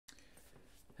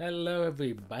Hello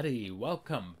everybody,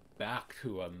 welcome back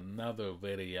to another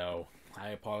video. I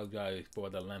apologize for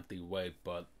the lengthy wait,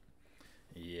 but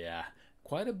yeah,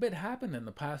 quite a bit happened in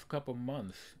the past couple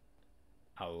months.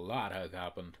 A lot has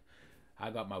happened. I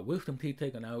got my wisdom teeth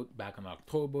taken out back in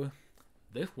October.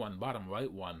 This one, bottom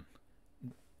right one,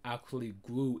 actually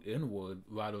grew inward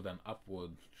rather than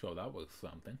upward, so that was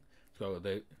something. So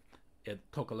it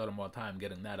took a little more time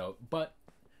getting that out, but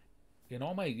in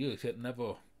all my years it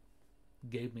never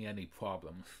gave me any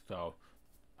problems, so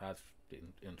that's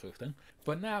interesting.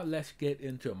 But now let's get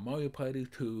into Mario Party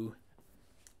 2,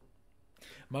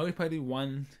 Mario Party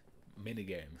 1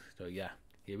 minigames. So yeah,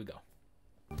 here we go.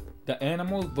 The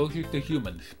animals versus the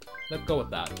humans. Let's go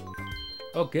with that.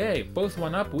 Okay, first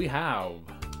one up we have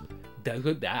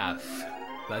Desert Dash.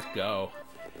 Let's go.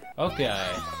 Okay.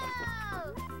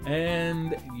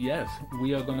 And yes,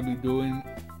 we are going to be doing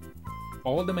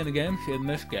all the minigames in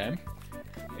this game,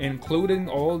 including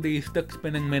all the stick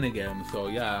spinning minigames. So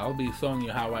yeah, I'll be showing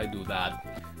you how I do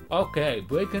that. Okay,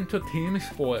 break into teams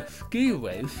for a ski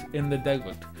race in the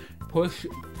desert. Push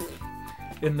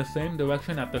in the same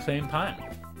direction at the same time.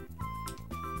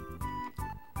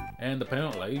 And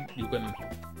apparently, you can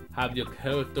have your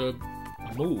character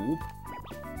move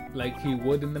like he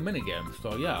would in the minigame.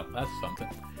 So yeah, that's something.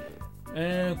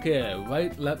 Okay,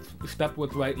 right, left step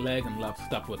with right leg and left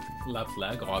step with left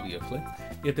leg, obviously.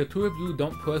 If the two of you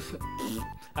don't push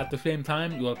at the same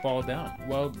time, you'll fall down.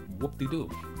 Well, whoop-de-doo.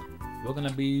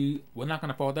 We're not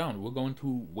gonna fall down, we're going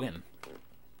to win.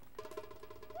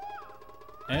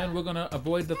 And we're gonna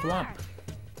avoid the thwomp.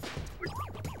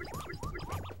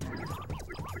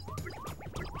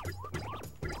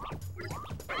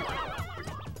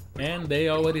 And they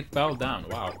already fell down,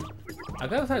 wow. I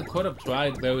guess I could have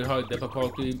tried very hard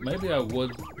difficulty. Maybe I will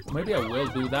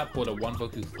do that for the 1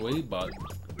 vs 3, but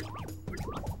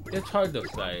it's hard to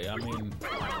say. I mean,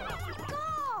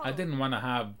 I didn't want to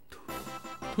have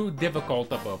too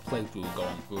difficult of a playthrough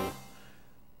going through,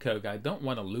 because I don't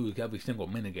want to lose every single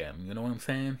minigame, you know what I'm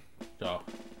saying? So,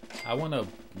 I want to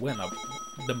win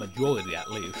the majority at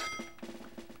least.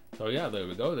 So yeah, there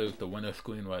we go, there's the winner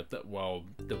screen right there, well,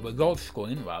 the results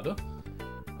screen rather.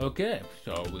 Okay,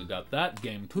 so we got that.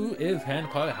 Game 2 is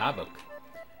Handcar Havoc.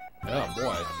 Oh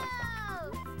boy.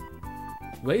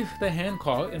 Race the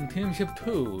handcar in Teamship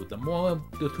 2. The more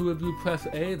the two of you press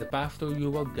A, the faster you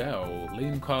will go.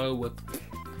 Lean car with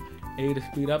A to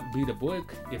speed up, B to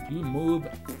brake. If you move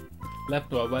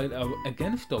left or right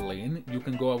against the lane, you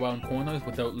can go around corners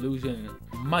without losing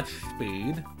much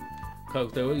speed,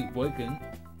 because they're already braking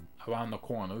around the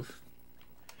corners.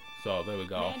 So there we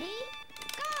go. Ready?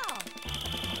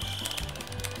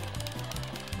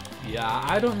 Yeah,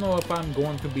 I don't know if I'm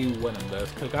going to be winning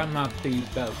this, because I'm not the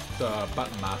best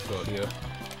button master here.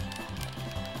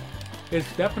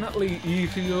 It's definitely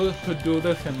easier to do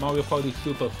this in Mario Party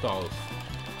Superstars,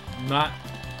 not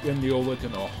in the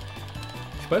original.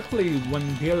 Especially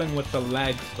when dealing with the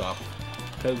lag stuff,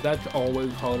 because that's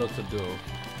always harder to do.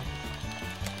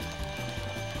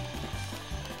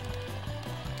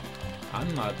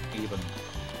 I'm not even...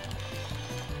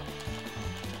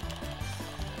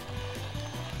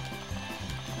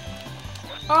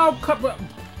 Oh, come on!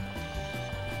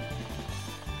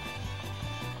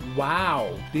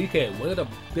 Wow, DK, what a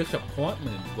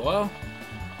disappointment, bro.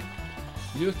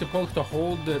 You're supposed to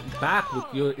hold it back with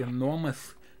your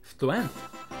enormous strength,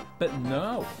 but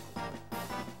no.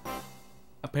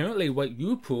 Apparently what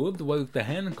you proved was the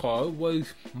handcar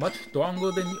was much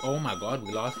stronger than you. Oh my god,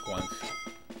 we lost points.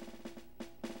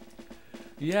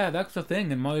 Yeah, that's the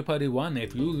thing in Mario Party 1.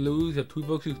 If you lose a 2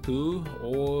 vs 2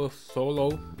 or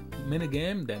solo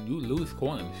minigame, then you lose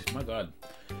coins. My god.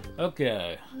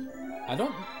 Okay.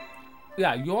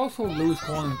 Yeah, you also lose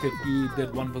coins if you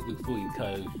did 1 vs 3,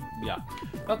 because, yeah.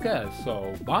 Okay,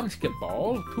 so, bomb skip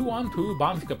ball. 2-on-2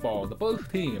 bomb skip ball. The first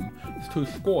team is to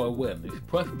score wins.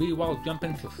 Press B while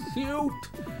jumping to shoot.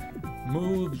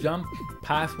 Move, jump,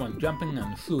 pass when jumping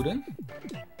and shooting.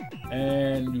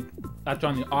 And that's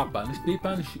on your off buttons.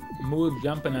 Defense, move,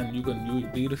 jumping, and you can use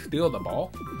B to steal the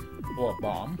ball. Or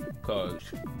bomb, because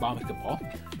bombs the ball.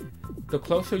 The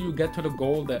closer you get to the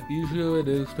goal, the easier it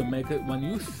is to make it when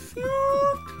you shoot.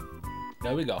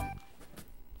 There we go.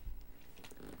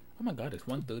 Oh my god, it's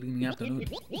 1:30 in the afternoon.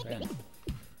 Damn.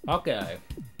 Okay.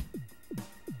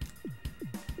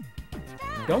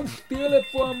 Don't steal it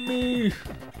from me!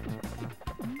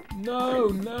 No,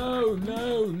 no,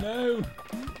 no, no!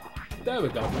 There we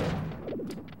go.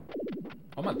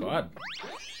 Oh my god.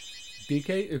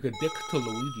 DK is a dick to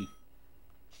Luigi.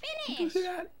 Finish! Did you see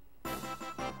that?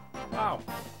 Wow.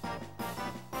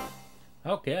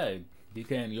 Okay.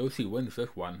 DK and Yoshi wins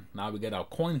this one. Now we get our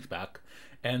coins back.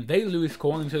 And they lose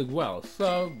coins as well.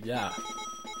 So, yeah.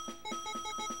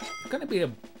 It's gonna be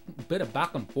a bit of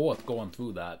back and forth going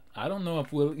through that. I don't know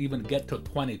if we'll even get to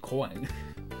 20 coins.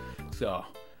 So,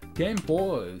 game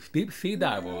 4 is Deep Sea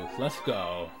Divers. Let's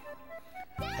go.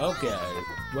 Okay,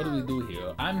 what do we do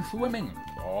here? I'm swimming.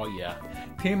 Oh yeah.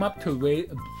 Team up to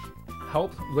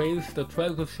help raise the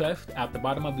treasure chest at the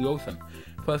bottom of the ocean.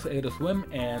 Press A to swim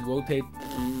and rotate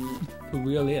to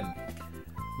reel in.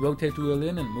 Rotate to reel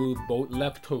in and move boat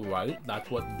left to right.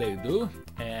 That's what they do.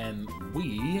 And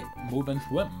we move and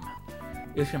swim.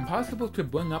 It's impossible to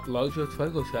bring up larger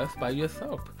treasure chests by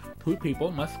yourself. 2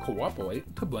 people must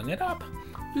cooperate to bring it up.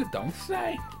 You don't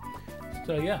say.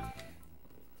 So yeah.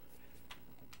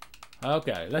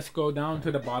 Okay, let's go down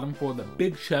to the bottom for the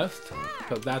big chest,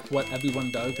 because that's what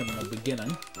everyone does in the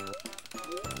beginning.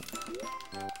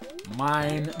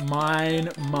 Mine, mine,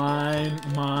 mine,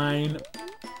 mine.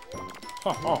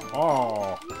 Ha ha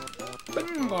ha.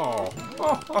 Bingo.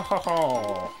 Ha ha ha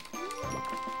ha.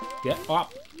 Get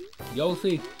up.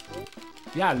 Yoshi.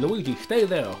 Yeah, Luigi, stay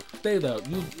there. Stay there.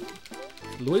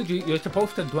 Luigi, you're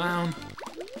supposed to drown.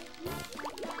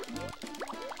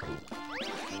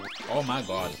 Oh my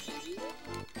god.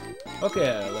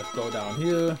 Okay, let's go down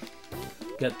here.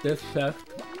 Get this chest.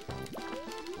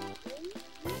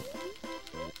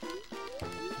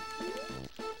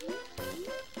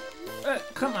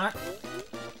 Come on.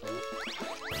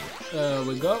 There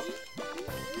we go.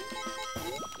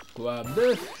 Grab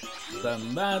this,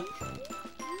 then that.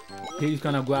 He's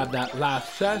gonna grab that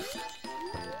last chest.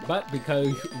 But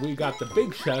because we got the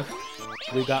big chest,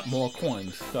 we got more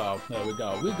coins. So there we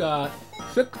go. We got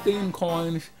 16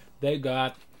 coins. They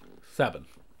got 7.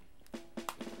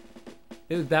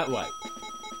 Is that right?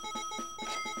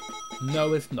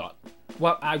 No, it's not.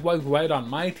 Well, I was right on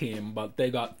my team, but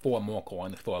they got 4 more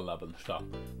coins for 11, so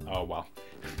oh well.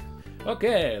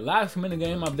 Okay, last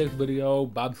minigame of this video,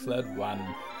 bobsled run.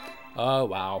 Oh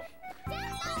wow.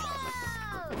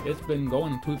 It's been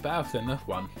going too fast in this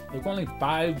one. There's only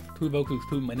 5 2 vs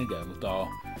 2 minigames though.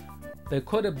 There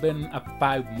could have been a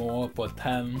 5 more for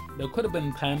 10. There could have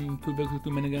been 10 2 vs 2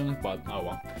 minigames, but oh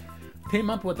well. Team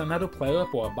up with another player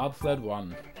for a bobsled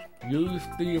run. Use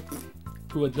the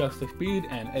to adjust the speed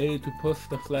and A to push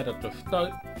the sled at the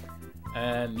start.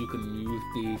 And you can use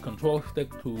the control stick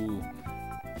to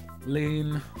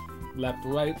lean left,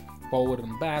 right, forward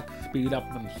and back, speed up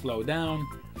and slow down.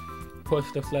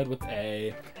 Push the sled with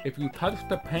A. If you touch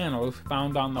the panels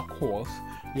found on the course,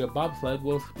 your bobsled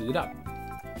will speed up.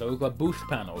 Those are boost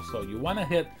panels, so you want to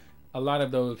hit a lot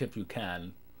of those if you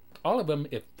can. All of them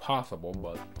if possible,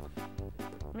 but...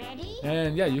 Ready?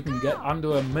 And yeah, you can get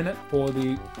under a minute for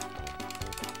the...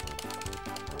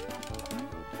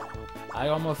 I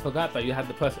almost forgot that you had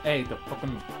to press A to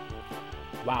fucking...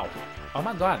 Wow. Oh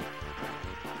my god.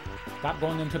 Stop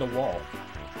going into the wall.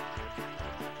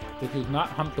 This is not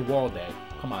hump the wall day.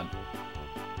 Come on.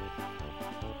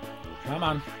 Come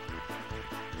on.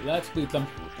 Let's beat them.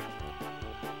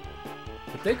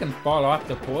 If they can fall off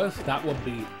the course, that would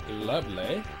be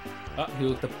lovely. Oh,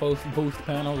 here's the boost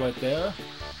panel right there.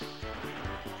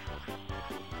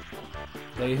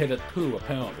 They hit it too,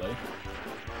 apparently.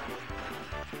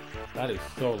 That is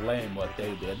so lame what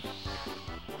they did.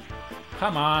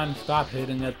 Come on, stop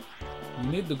hitting it. You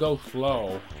need to go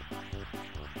slow.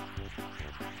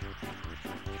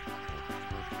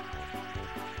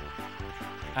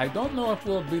 I don't know if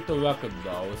we'll beat the record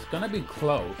though. It's gonna be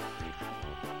close.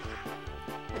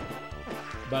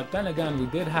 But then again, we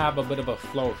did have a bit of a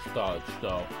slow start,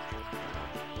 so...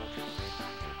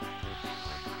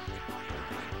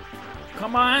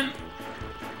 Come on!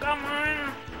 Come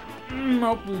on!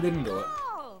 Nope, we didn't do it.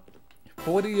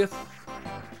 40th...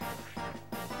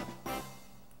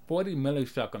 40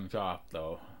 milliseconds off,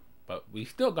 though. But we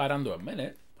still got under a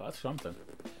minute. That's something.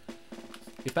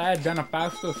 If I had done a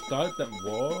faster start, then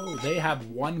whoa, they have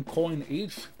 1 coin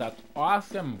each. That's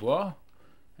awesome, bro.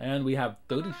 And we have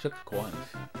 36 coins.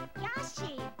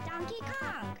 Yoshi, Donkey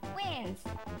Kong wins.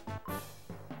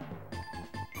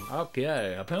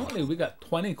 Okay, apparently we got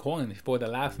 20 coins for the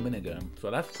last minigame,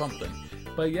 so that's something.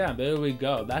 But yeah, there we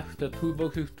go. That's the 2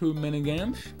 vs 2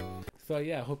 minigames. So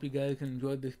yeah, I hope you guys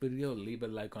enjoyed this video. Leave a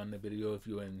like on the video if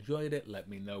you enjoyed it. Let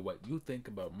me know what you think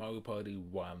about Mario Party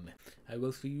 1. I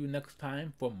will see you next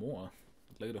time for more.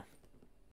 Later.